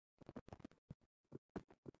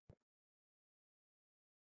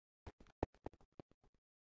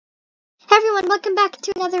Hey everyone, welcome back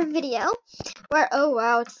to another video where, oh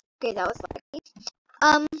wow, it's okay, that was lucky.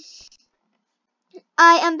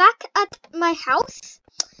 I am back at my house,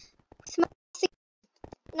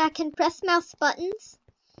 and I can press mouse buttons,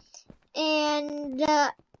 and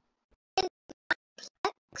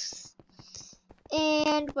X,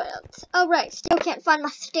 and what else? Oh right, still can't find my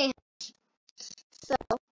stand, so,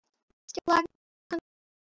 still lag,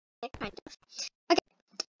 kind of. Okay,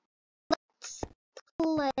 let's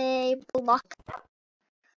play block.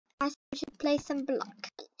 I should play some block.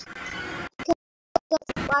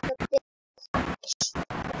 Let's lag a bit.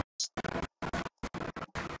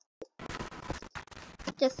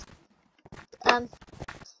 Just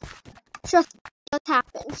trust what's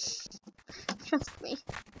happened. Trust me.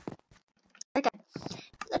 Okay,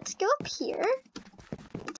 let's go up here.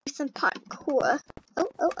 Do some parkour. Oh,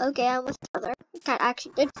 okay, I almost fell there. Okay, I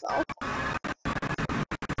actually did fall. I'm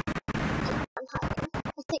hiding.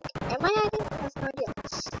 I think, am I hiding? I have no idea.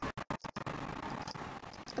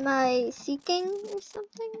 Am I seeking or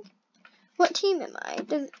something? What team am I?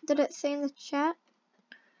 Did it say in the chat?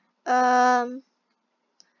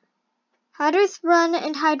 Hiders run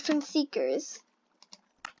and hide from seekers.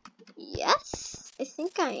 Yes, I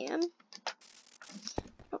think I am.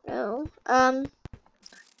 I don't know.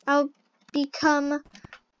 I'll become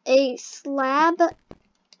a slab.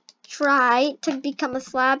 Try to become a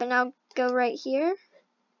slab, and I'll go right here.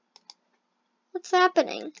 What's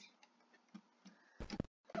happening?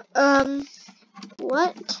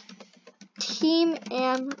 What team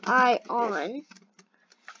am I on?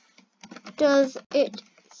 Does it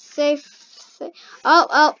say?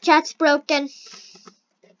 Oh, chat's broken.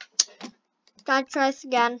 Gotta try this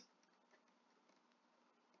again.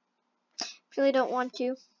 Really don't want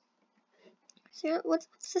to. So what's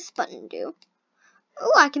this button do?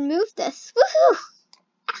 Oh, I can move this. Woohoo!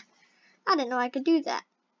 I didn't know I could do that.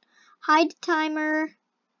 Hide timer,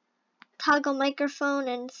 toggle microphone,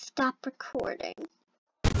 and stop recording.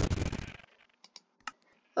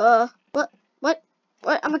 What?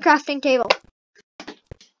 I'm a crafting table.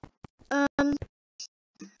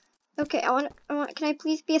 Okay, I want, can I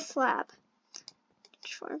please be a slab?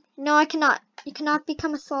 No, I cannot. You cannot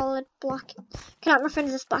become a solid block. You cannot morph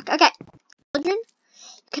into this block. Okay. Children,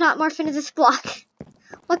 you cannot morph into this block.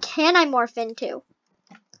 What can I morph into?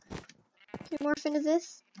 Can I morph into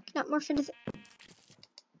this? Cannot morph into this.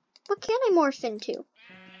 What can I morph into?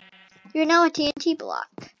 You're now a TNT block.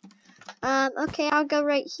 Okay, I'll go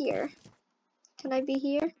right here. Can I be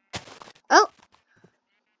here? Oh!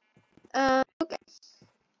 Okay.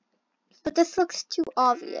 But this looks too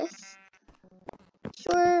obvious.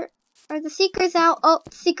 Sure. Are the seekers out? Oh,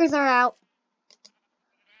 seekers are out.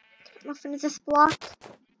 Morph into this block.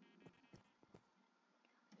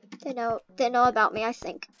 They know about me, I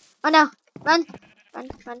think. Oh no! Run! Run.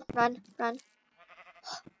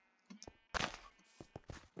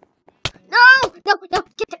 No! Get.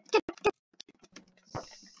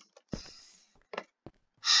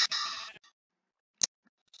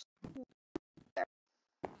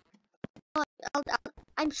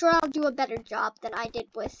 I'm sure I'll do a better job than I did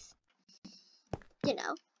with, you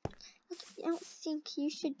know. I don't think you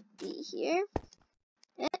should be here.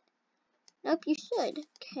 Nope, you should.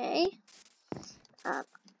 Okay.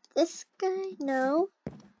 This guy, no.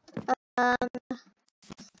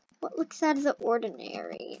 What looks at as an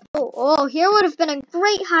ordinary? Oh, here would have been a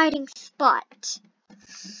great hiding spot.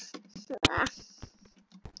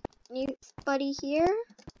 Anybody here?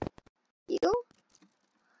 You?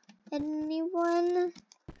 Anyone?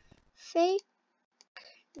 Fake?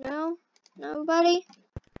 No? Nobody?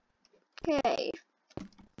 Okay.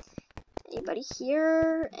 Anybody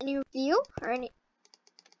here? Any of you? Or any?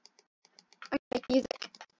 I like music.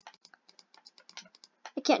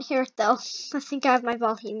 I can't hear it though. I think I have my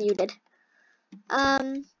volume muted.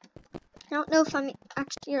 I don't know if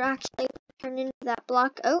you're actually turned into that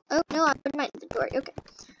block. Oh, no, I put my inventory. Okay.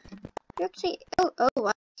 You actually,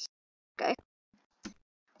 wow. Okay.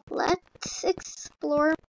 Let's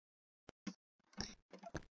explore.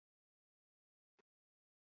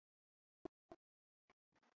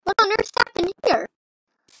 What on earth happened here?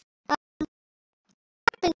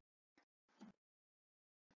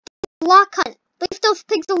 Block hunt. Leave those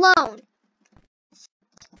pigs alone.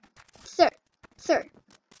 Sir.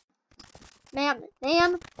 Ma'am,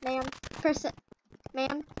 person,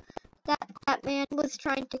 ma'am, that man was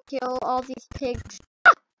trying to kill all these pigs.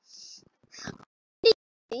 Ah!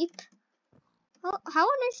 How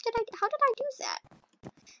on earth how did I do that?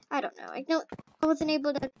 I don't know. I wasn't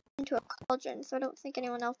able to get into a cauldron, so I don't think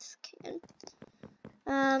anyone else can.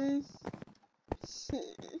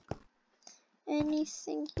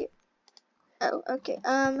 Anything here? Oh, okay.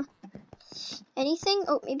 Anything?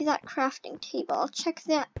 Oh, maybe that crafting table. I'll check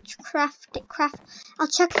that I'll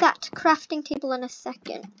check that crafting table in a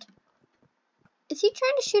second. Is he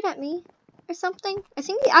trying to shoot at me or something? I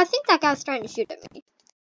think that guy's trying to shoot at me.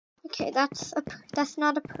 Okay, that's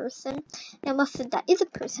not a person. I almost said that is a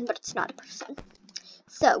person, but it's not a person.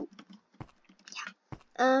 So,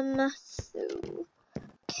 yeah. So,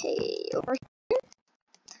 okay, over here.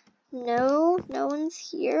 No one's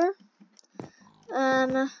here.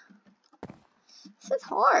 This is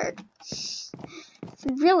hard. It's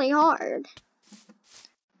really hard.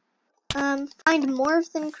 Find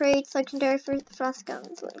Morphin crates, legendary frost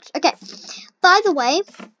guns. Okay. By the way,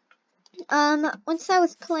 once I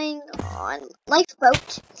was playing on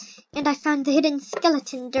Lifeboat, and I found the hidden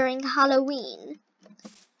skeleton during Halloween.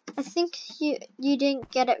 I think you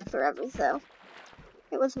didn't get it forever though.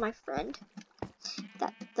 It was my friend.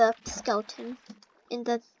 The skeleton in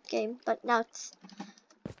the game, but now it's,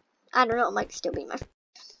 I don't know, it might still be my friend.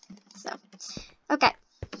 So, okay.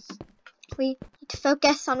 We need to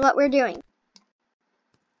focus on what we're doing.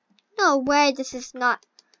 No way, this is not,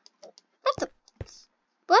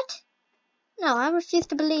 what? No, I refuse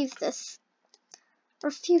to believe this.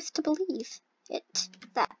 Refuse to believe it.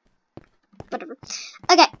 That. Whatever.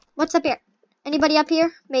 Okay, what's up here? Anybody up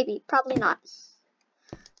here? Maybe. Probably not.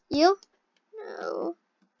 You? No.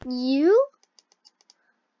 You?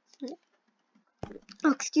 No.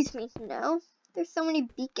 Oh, excuse me. No. There's so many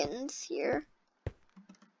beacons here.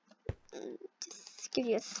 Just give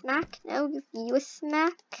you a smack. No, give you a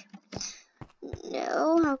smack.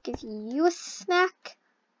 No, I'll give you a smack.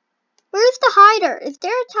 Where's the hider? Is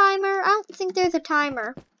there a timer? I don't think there's a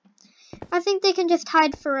timer. I think they can just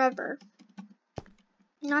hide forever.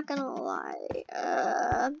 Not gonna lie.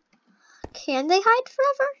 Can they hide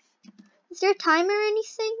forever? Is there a timer or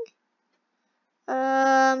anything?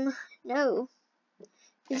 No.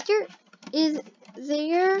 Is there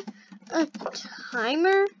a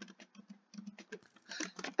timer?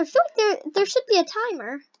 I feel like there should be a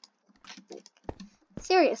timer.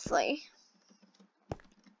 Seriously.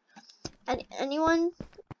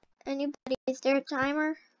 Anybody, is there a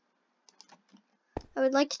timer? I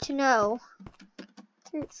would like to know.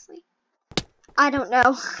 Seriously. I don't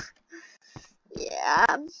know.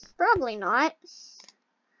 Yeah, probably not.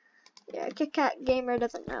 Yeah, Kit Kat Gamer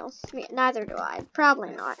doesn't know. Neither do I.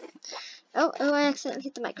 Probably not. Oh, I accidentally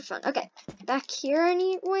hit the microphone. Okay, back here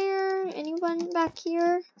anywhere? Anyone back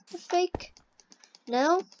here? A fake?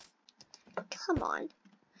 No? Come on.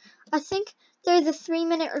 I think there's a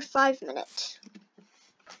 3-minute or 5-minute.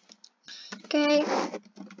 Okay,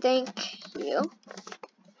 thank you.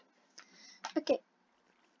 Okay,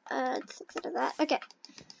 let's exit of that. Okay,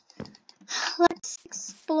 let's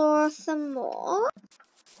explore some more.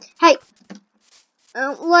 Hey, I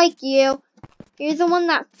don't like you. You're the one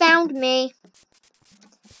that found me.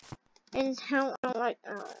 And how I don't like.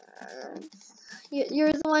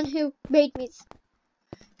 You're the one who made me this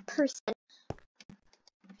person.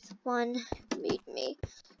 You're the one who made me.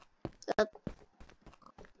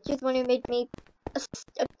 You're the one who made me a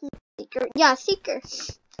seeker. Yeah, seeker.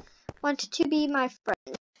 Wanted to be my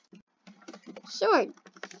friend. Sure.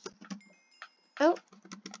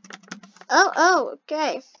 Oh,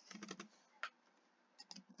 okay.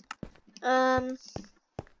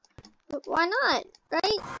 But why not,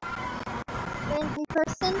 right? Random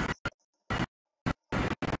person.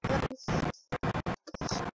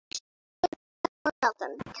 What about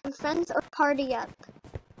them? Become friends or party up?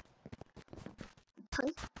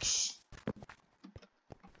 Punch.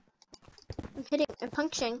 I'm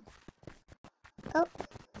punching. Oh,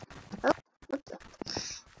 what's that?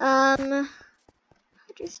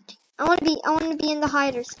 I want to be in the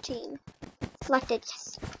hiders team. Selected,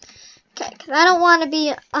 yes. Okay, because I don't want to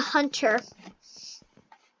be a hunter.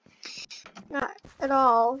 Not at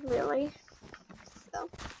all, really. So,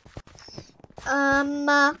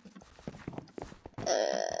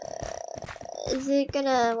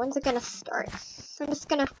 when's it gonna start? I'm just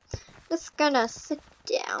gonna sit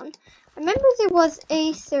down. I remember there was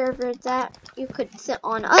a server that you could sit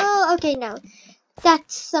on. Oh, okay, no.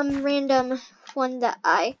 That's some random one that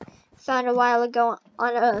I found a while ago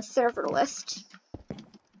on a server list.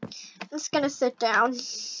 I'm just gonna sit down.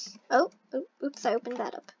 Oh, oops, I opened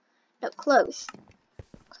that up. No, close.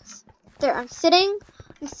 There, I'm sitting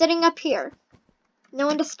up here. No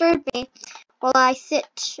one disturb me while I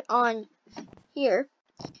sit on here.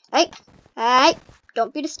 Hey,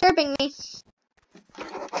 don't be disturbing me.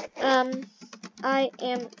 I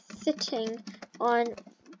am sitting on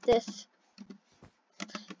this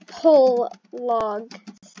pole log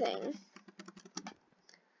thing.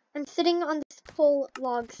 I'm sitting on this pole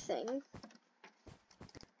log thing.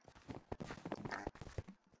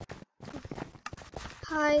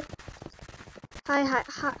 Hi.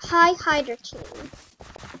 Hi, hider team.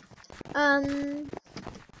 I'm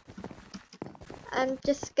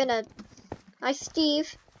just gonna. Hi,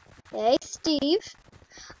 Steve. Hey, Steve.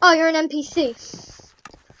 Oh, you're an NPC.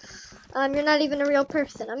 You're not even a real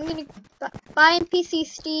person. I'm gonna. Bye, NPC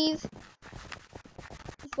Steve.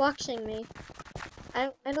 He's watching me.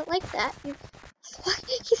 I don't like that.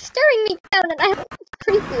 He's staring me down, and it's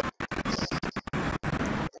creepy.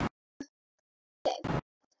 Okay.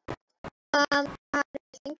 I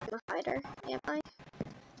think I'm a hider. Am I?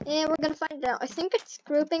 Yeah, we're gonna find out. I think it's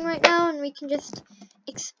grouping right now, and we can just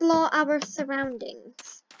explore our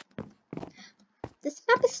surroundings. This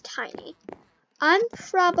map is tiny. I'm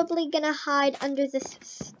probably gonna hide under this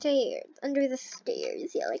stairs. Under the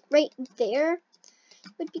stairs, yeah, like right there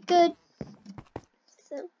would be good.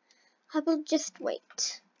 So I will just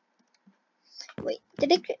wait. Wait,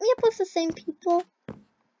 did it get me up with the same people?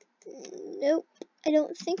 Nope, I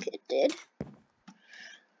don't think it did.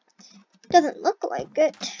 Doesn't look like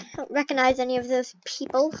it. I don't recognize any of those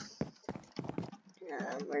people.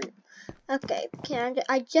 Okay,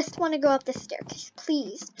 I just want to go up the staircase.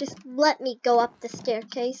 Please, just let me go up the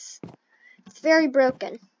staircase. It's very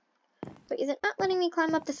broken. But is it not letting me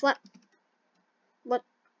climb up this What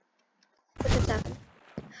just happened?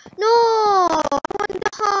 No! I wanted to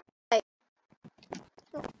hide!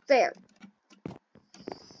 Not fair.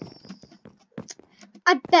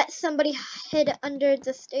 I bet somebody hid under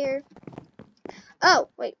the stair. Oh,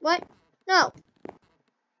 wait, what? No.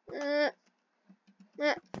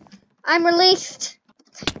 I'm released.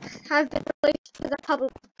 I've been released to the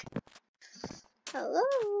public. Hello?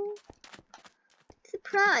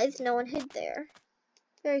 Surprised no one hid there.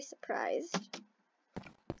 Very surprised.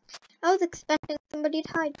 I was expecting somebody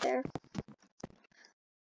to hide there.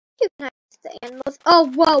 You can hide the animals.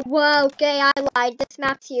 Oh, whoa, okay, I lied. This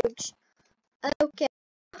map's huge. Okay.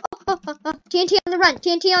 Oh, TNT on the run,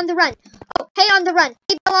 TNT on the run. Oh, hay on the run,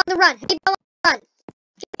 hay bale on the run, hay bale on the run.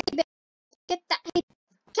 Get that hay,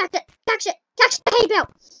 catch the hay bale.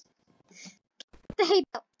 The hay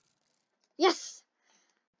bale. Yes,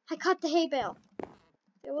 I caught the hay bale.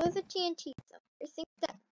 There was a TNT somewhere. I think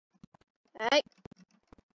that. Alright.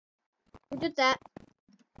 Who did that?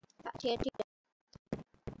 Got TNT.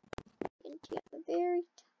 TNT on the very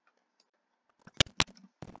top.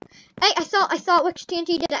 Hey, I saw which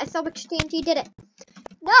TNT did it. I saw which TNT did it.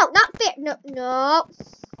 No, not fair. No.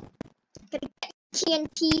 Gonna get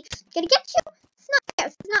TNT. Gonna get you. It's not fair.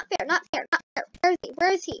 It's not fair. Not fair.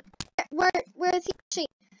 Where is he? Where is he?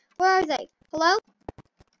 Where are they? Hello?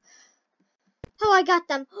 Oh, I got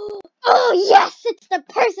them. Oh, yes! It's the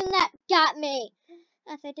person that got me.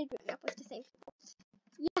 Yes, I did group me up with the same people.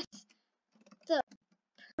 Yes! The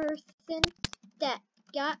person that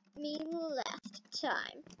got me last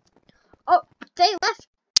time. Oh, they left.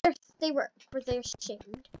 Were they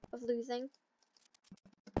ashamed of losing?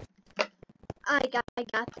 I got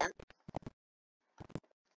them.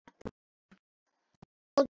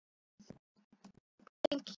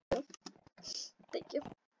 Thank you. Thank you.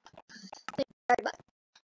 Thank you very much.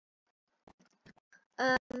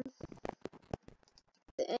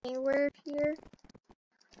 Anywhere here?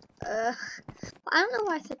 I don't know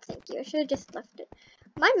why I said thank you. I should have just left it.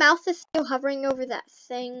 My mouse is still hovering over that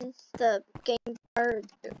thing, the game bar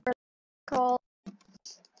called.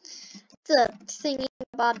 The thingy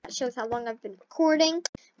about that shows how long I've been recording,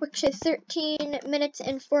 which is 13 minutes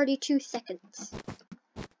and 42 seconds.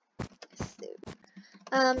 So,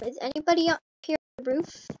 is anybody up here on the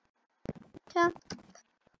roof? Tap.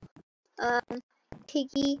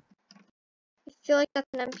 Piggy. I feel like that's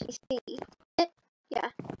an NPC. Yeah.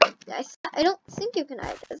 I don't think you can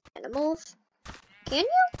hide as animals. Can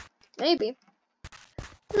you? Maybe.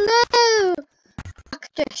 No!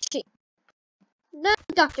 Dr. Sheep. No,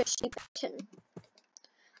 Dr. Sheepington.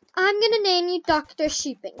 I'm gonna name you Dr.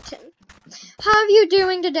 Sheepington. How are you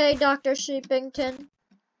doing today, Dr. Sheepington?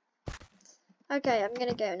 Okay, I'm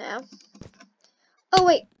gonna go now. Oh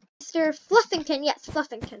wait, Mr. Fluffington. Yes,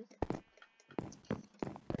 Fluffington.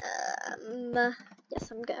 Yes,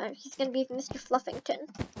 he's gonna be Mr. Fluffington.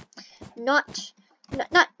 No,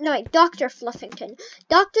 wait, Dr. Fluffington.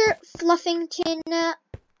 Dr. Fluffington,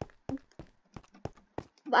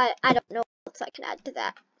 but I don't know what else I can add to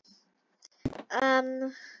that.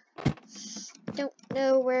 Don't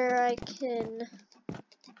know where I can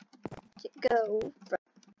go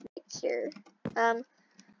right here.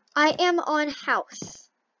 I am on house.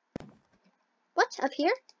 What? Up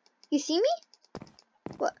here? You see me?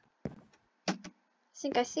 What? I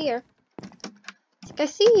think I see her. I think I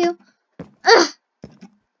see you. Ugh!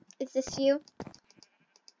 Is this you?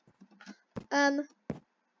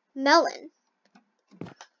 Melon.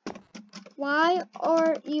 Why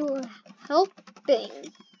are you helping?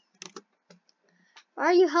 Why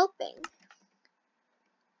are you helping?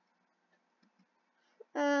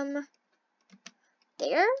 There?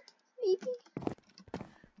 Maybe?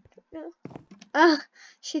 No.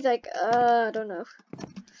 She's like, I don't know.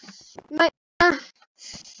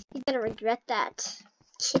 You're gonna regret that.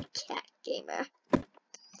 Kit Kat Gamer.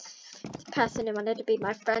 Passing wanted to be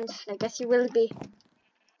my friend, and I guess you will be.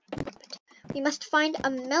 But we must find a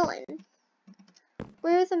melon.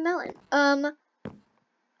 Where is a melon?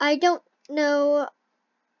 I don't know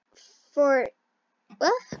for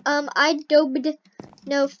what? I don't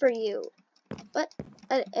know for you. What?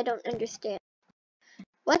 I don't understand.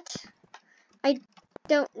 What? I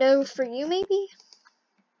don't know for you, maybe?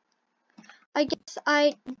 I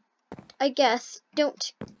guess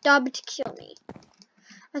don't kill me.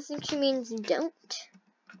 I think she means don't.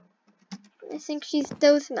 I think she's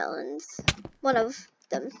those melons. One of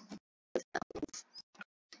them.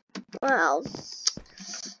 Wow.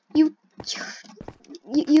 You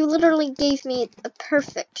literally gave me a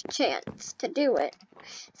perfect chance to do it.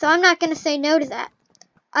 So I'm not gonna say no to that.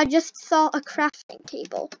 I just saw a crafting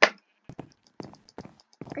table.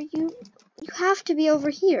 You have to be over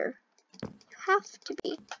here. You have to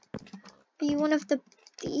be. Are you one of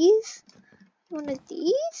these? One of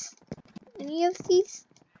these? Any of these?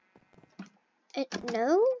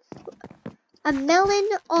 No? A melon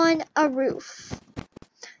on a roof.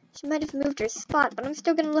 She might have moved her spot, but I'm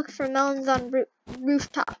still gonna look for melons on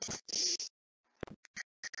rooftops.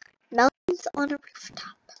 Melons on a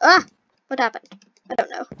rooftop. Ah! What happened? I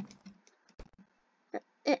don't know.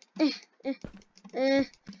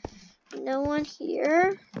 No one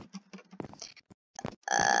here.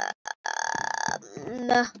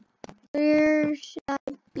 Where should I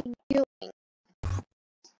be going?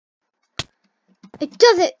 It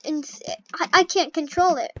does it, and I can't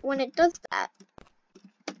control it when it does that.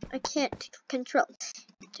 I can't control.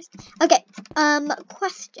 Okay.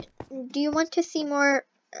 Question. Do you want to see more?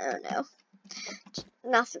 Oh no.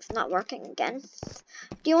 Mouse is not working again.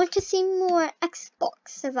 Do you want to see more Xbox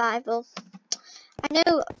Survival? I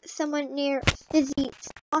know someone near Fizzy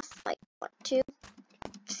Sauce might want to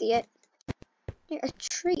see it. Near a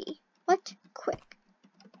tree. What? Quick.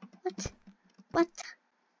 What?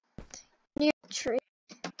 Near a tree.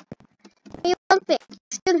 Are you helping?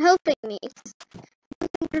 Still helping me.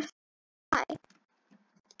 Hi.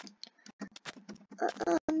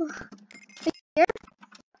 Here?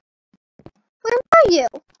 Where were you?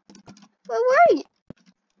 Where were you?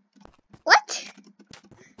 What?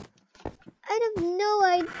 I have no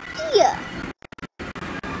idea.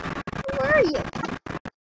 Where are you?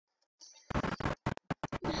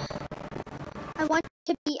 I want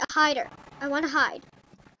to be a hider. I want to hide.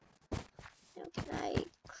 Now, can I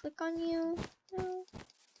click on you? No.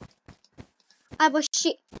 I was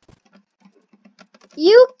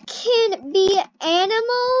You can be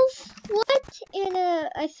animals? What?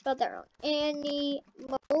 I spelled that wrong.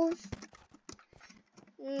 Animals.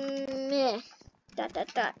 Meh. ...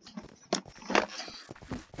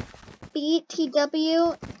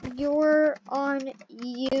 BTW, you're on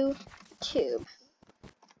YouTube.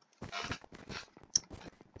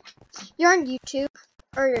 You're on YouTube,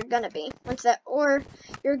 or you're gonna be once I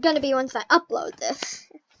upload this.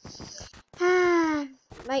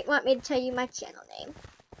 Might want me to tell you my channel name,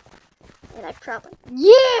 and I probably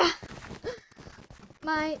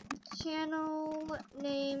my channel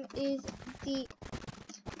name is The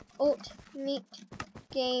Ultimate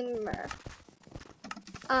Gamer.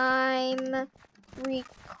 I'm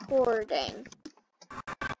recording.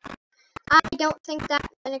 I don't think that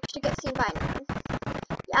it should get seen by anyone.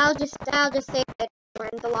 I'll just say that we're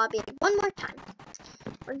in the lobby one more time.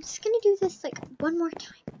 We're just gonna do this like one more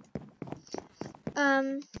time.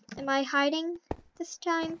 Am I hiding this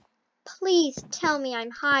time? Please tell me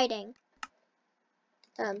I'm hiding.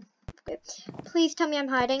 Okay. Please tell me I'm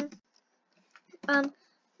hiding.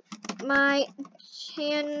 My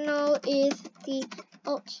channel is The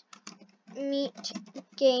Ultimate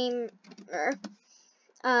Gamer.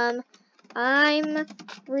 I'm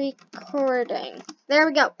recording. There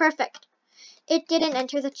we go. Perfect. It didn't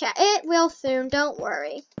enter the chat. It will soon. Don't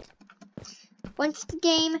worry. Once the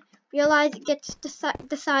game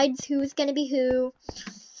decides who's gonna be who,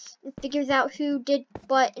 and figures out who did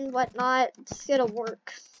what and whatnot, it'll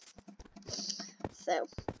work. So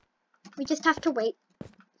we just have to wait.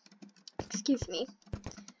 Excuse me.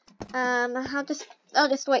 I'll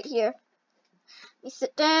just wait here. Let me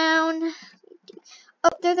sit down.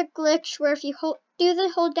 Oh, there's a glitch where if you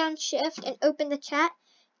hold down shift and open the chat,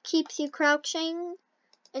 keeps you crouching,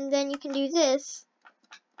 and then you can do this,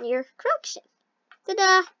 and you're crouching.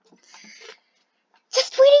 Ta-da!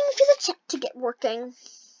 Just waiting for the chat to get working.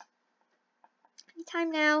 Any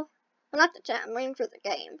time now. Well, not the chat. I'm waiting for the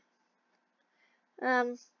game.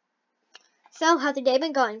 So how's the day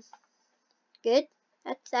been going? Good.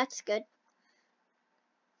 That's good.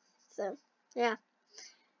 So yeah.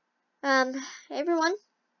 Hey everyone.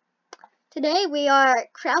 Today we are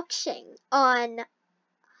crouching on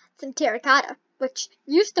some terracotta, which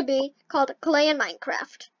used to be called clay in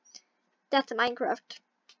Minecraft. That's a Minecraft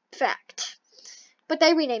fact. But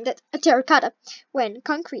they renamed it a terracotta when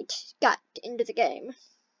concrete got into the game.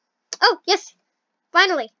 Oh, yes!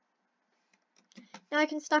 Finally! Now I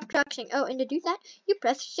can stop crouching. Oh, and to do that, you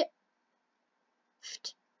press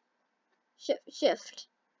shift. Shift.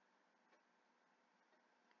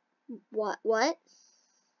 What?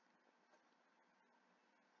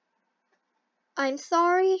 I'm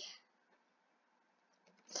sorry.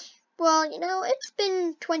 Well, you know, it's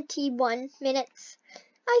been 21 minutes.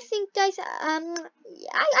 I think, guys,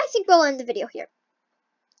 I think we'll end the video here.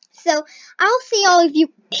 So, I'll see all of you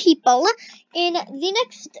people in the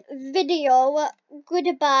next video.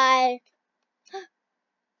 Goodbye.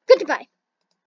 Goodbye.